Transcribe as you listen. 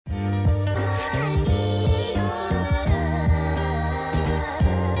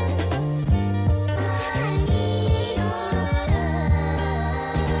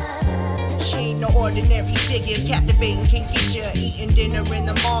extraordinary figure, captivating, can get ya. Eating dinner in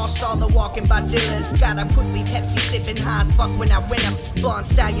the mall, saw her walking by dealers. Got up quickly, Pepsi sipping, high as fuck when I win 'em. Blonde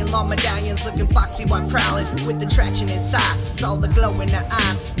stallion, long medallions, looking foxy while prowling. With the traction inside, saw the glow in her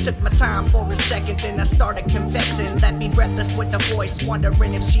eyes. Took my time for a second, then I started confessing. Left me breathless with the voice,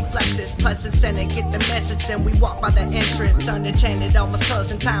 wondering if she flexes. Plus it sent it, get the message, then we walked by the entrance. Unattended, almost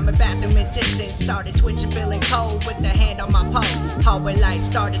closing time, a bathroom in distance. Started twitching, feeling cold with the hand on my pole. Hallway lights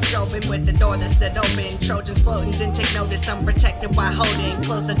started strobing with the door that stood open. Trojans floating, didn't take notice, I'm protected while holding.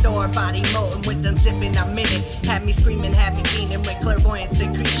 Close the door, body molten with unzipping, I'm in it. Had me screaming, happy fiending with clairvoyant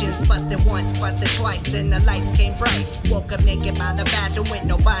secretions. Busted once, busted twice, then the lights came bright. Woke up naked by the bathroom with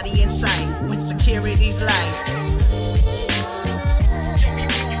nobody in sight. With security's lights.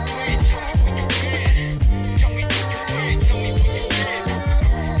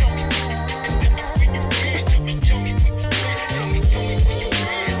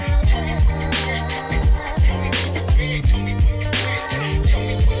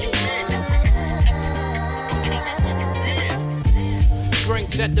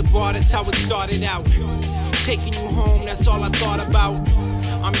 Drinks at the bar, that's how it started out. Taking you home, that's all I thought about.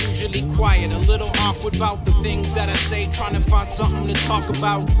 I'm usually quiet, a little awkward about the things that I say, trying to find something to talk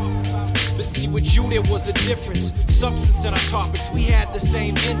about. But see, with you there was a difference. Substance in our topics, we had the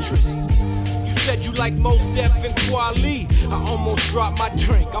same interests. You said you like Mos Def and Kweli. I almost dropped my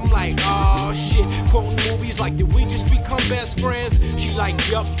drink. I'm like, oh shit. Quoting movies like, did we just become best friends? She like,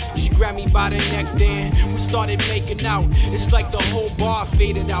 yup. She grabbed me by the neck then. We started making out. It's like the whole bar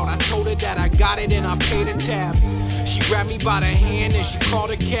faded out. I told her that I got it and I paid a tab. She grabbed me by the hand and she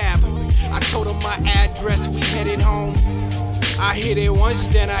called a cab. I told her my address, we headed home. I hit it once,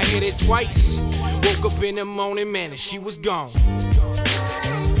 then I hit it twice. Woke up in the morning, man, and she was gone.